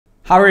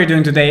How are you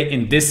doing today?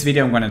 In this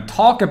video, I'm going to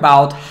talk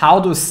about how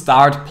to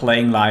start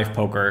playing live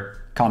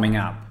poker coming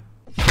up.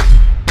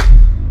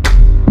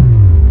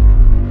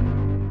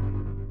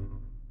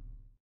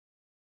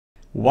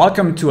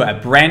 Welcome to a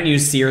brand new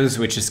series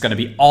which is going to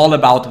be all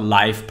about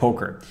live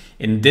poker.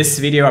 In this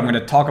video, I'm going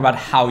to talk about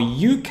how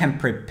you can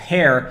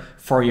prepare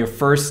for your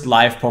first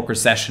live poker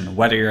session,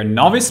 whether you're a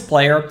novice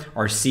player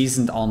or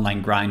seasoned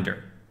online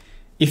grinder.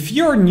 If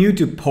you're new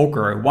to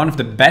poker, one of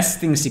the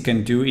best things you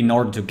can do in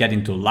order to get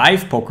into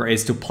live poker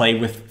is to play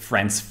with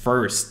friends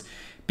first.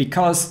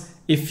 Because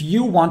if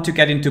you want to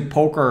get into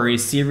poker or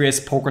serious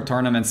poker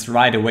tournaments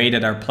right away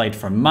that are played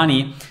for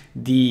money,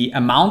 the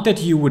amount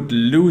that you would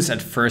lose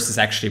at first is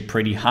actually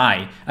pretty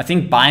high. I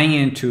think buying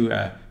into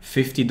a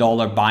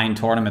 $50 buy-in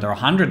tournament or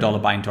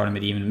 $100 buy-in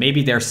tournament even,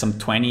 maybe there's some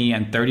 $20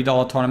 and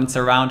 $30 tournaments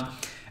around,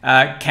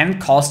 can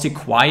cost you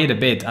quite a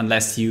bit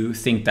unless you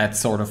think that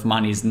sort of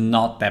money is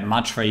not that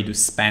much for you to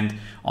spend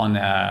on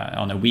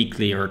a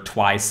weekly or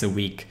twice a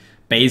week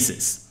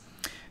basis.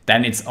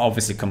 Then it's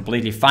obviously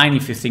completely fine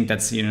if you think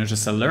that's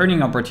just a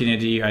learning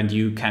opportunity and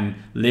you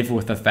can live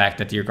with the fact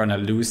that you're going to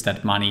lose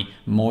that money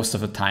most of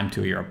the time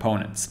to your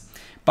opponents.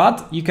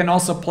 But you can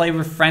also play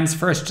with friends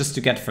first just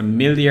to get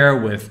familiar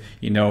with,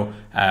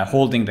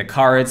 holding the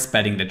cards,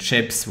 betting the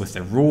chips, with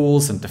the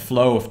rules and the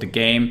flow of the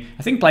game.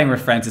 I think playing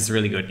with friends is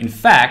really good. In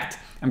fact,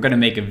 I'm going to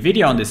make a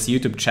video on this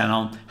YouTube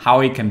channel how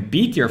you can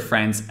beat your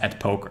friends at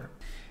poker.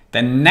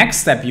 The next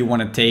step you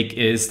want to take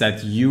is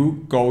that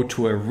you go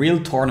to a real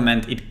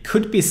tournament. It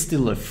could be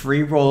still a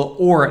free roll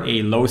or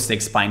a low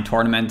stakes buy-in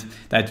tournament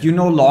that you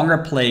no longer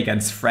play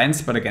against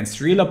friends, but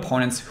against real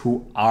opponents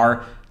who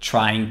are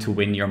trying to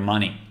win your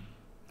money.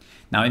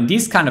 Now, in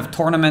these kind of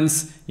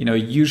tournaments,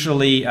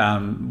 usually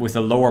with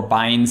the lower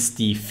buy-ins,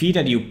 the fee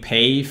that you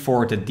pay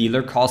for the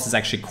dealer cost is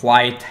actually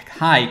quite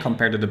high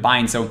compared to the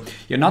buy-in. So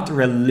you're not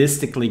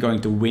realistically going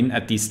to win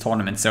at these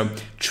tournaments. So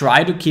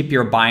try to keep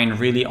your buy-in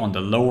really on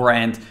the lower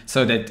end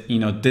so that,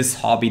 this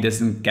hobby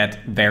doesn't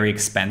get very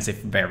expensive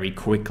very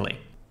quickly.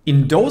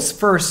 In those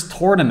first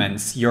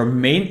tournaments, your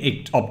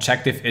main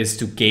objective is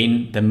to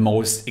gain the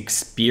most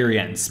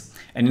experience.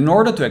 And in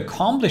order to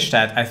accomplish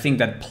that, I think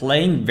that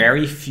playing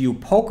very few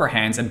poker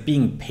hands and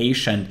being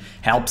patient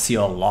helps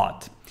you a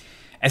lot.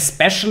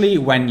 Especially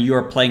when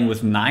you're playing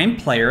with 9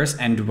 players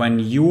and when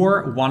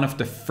you're one of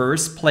the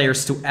first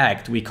players to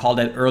act, we call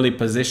that early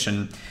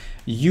position,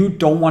 you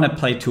don't want to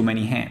play too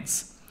many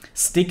hands.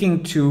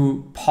 Sticking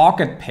to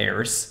pocket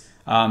pairs,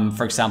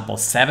 for example,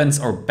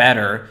 7s or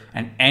better,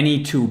 and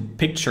any 2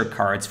 picture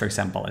cards, for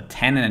example, a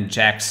 10 and a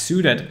jack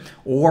suited,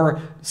 or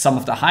some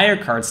of the higher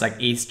cards like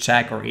ace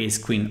jack or ace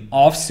queen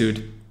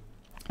offsuit,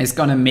 is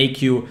going to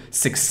make you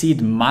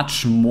succeed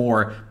much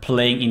more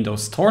playing in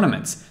those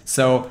tournaments.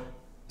 So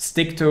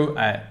stick to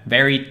a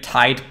very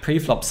tight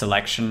preflop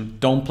selection.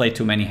 Don't play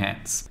too many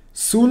hands.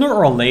 Sooner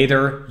or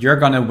later, you're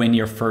going to win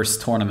your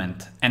first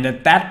tournament. And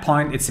at that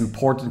point, it's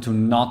important to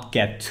not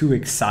get too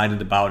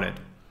excited about it.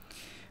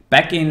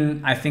 Back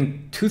in, I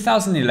think,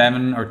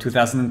 2011 or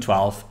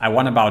 2012, I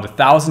won about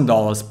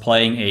 $1,000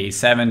 playing a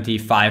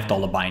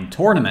 $75 buy-in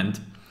tournament.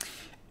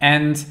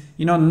 And,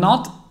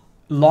 not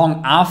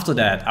long after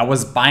that, I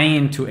was buying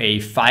into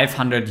a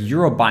 500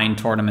 euro buy-in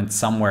tournament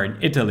somewhere in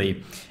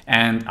Italy,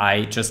 and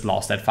I just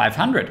lost that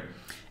 500.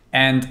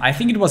 And I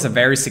think it was a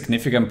very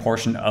significant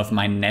portion of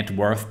my net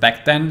worth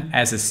back then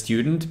as a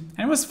student,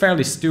 and it was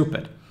fairly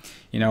stupid,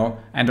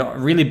 and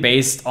really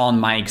based on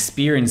my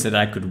experience that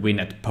I could win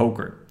at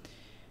poker.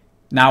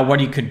 Now, what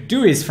you could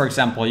do is, for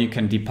example, you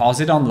can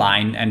deposit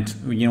online and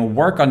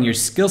work on your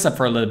skill set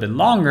for a little bit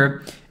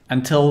longer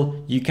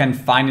until you can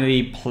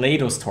finally play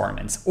those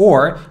tournaments.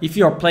 Or if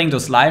you're playing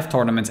those live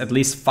tournaments, at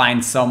least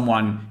find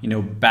someone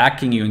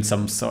backing you in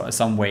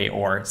some way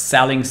or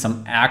selling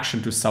some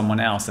action to someone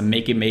else and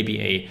make it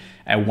maybe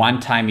a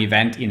one-time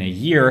event in a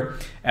year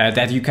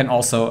that you can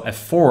also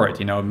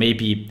afford.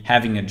 Maybe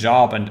having a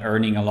job and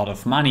earning a lot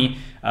of money.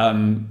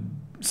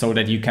 So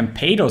that you can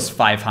pay those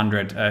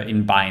 500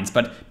 in buy-ins.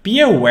 But be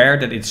aware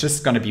that it's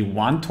just going to be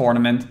one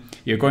tournament.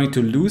 You're going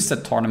to lose the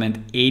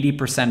tournament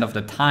 80% of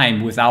the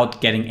time without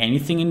getting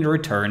anything in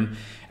return.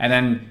 And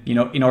then,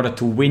 in order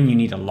to win, you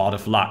need a lot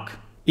of luck.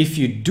 If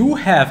you do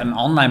have an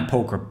online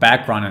poker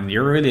background and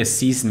you're really a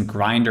seasoned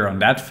grinder on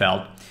that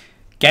felt,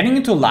 getting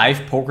into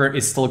live poker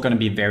is still going to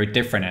be very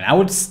different. And I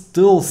would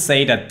still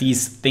say that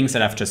these things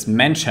that I've just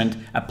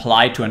mentioned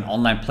apply to an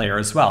online player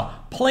as well.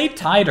 Play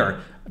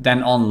tighter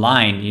than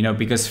online,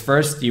 because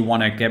first you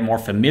want to get more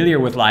familiar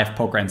with live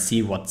poker and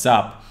see what's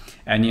up.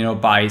 And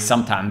by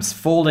sometimes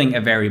folding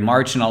a very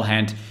marginal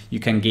hand, you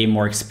can gain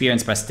more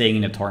experience by staying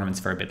in the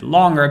tournaments for a bit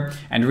longer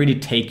and really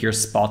take your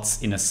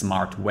spots in a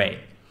smart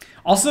way.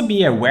 Also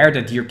be aware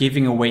that you're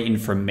giving away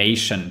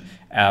information,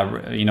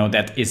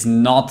 that is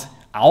not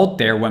out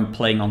there when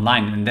playing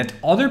online and that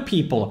other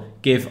people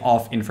give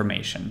off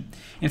information.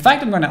 In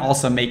fact, I'm going to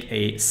also make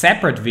a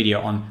separate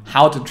video on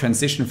how to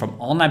transition from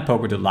online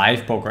poker to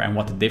live poker and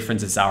what the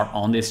differences are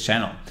on this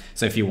channel.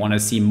 So if you want to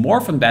see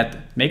more from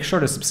that, make sure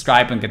to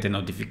subscribe and get the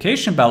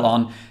notification bell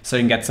on so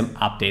you can get some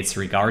updates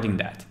regarding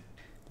that.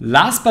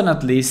 Last but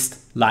not least,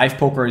 live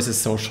poker is a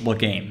sociable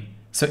game.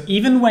 So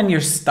even when you're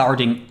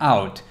starting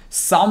out,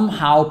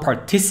 somehow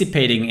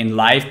participating in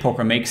live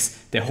poker makes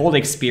the whole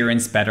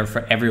experience better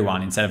for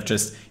everyone, instead of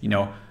just,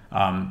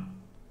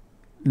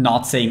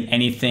 not saying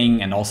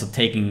anything and also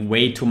taking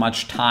way too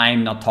much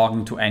time, not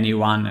talking to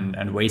anyone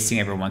and wasting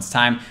everyone's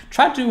time.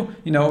 Try to,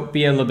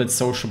 be a little bit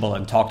sociable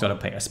and talk to other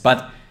players.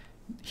 But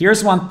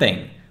here's one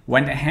thing.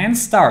 When the hand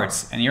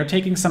starts and you're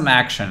taking some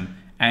action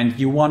and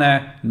you want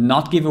to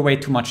not give away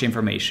too much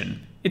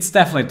information, it's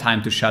definitely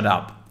time to shut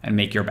up and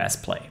make your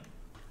best play.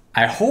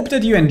 I hope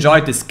that you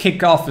enjoyed this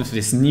kickoff with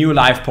this new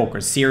live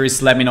poker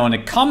series. Let me know in the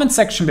comment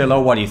section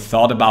below what you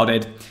thought about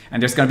it. And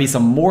there's going to be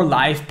some more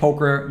live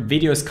poker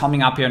videos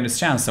coming up here on this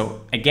channel.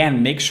 So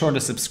again, make sure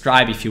to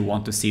subscribe if you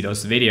want to see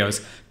those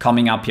videos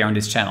coming up here on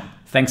this channel.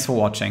 Thanks for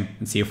watching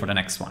and see you for the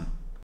next one.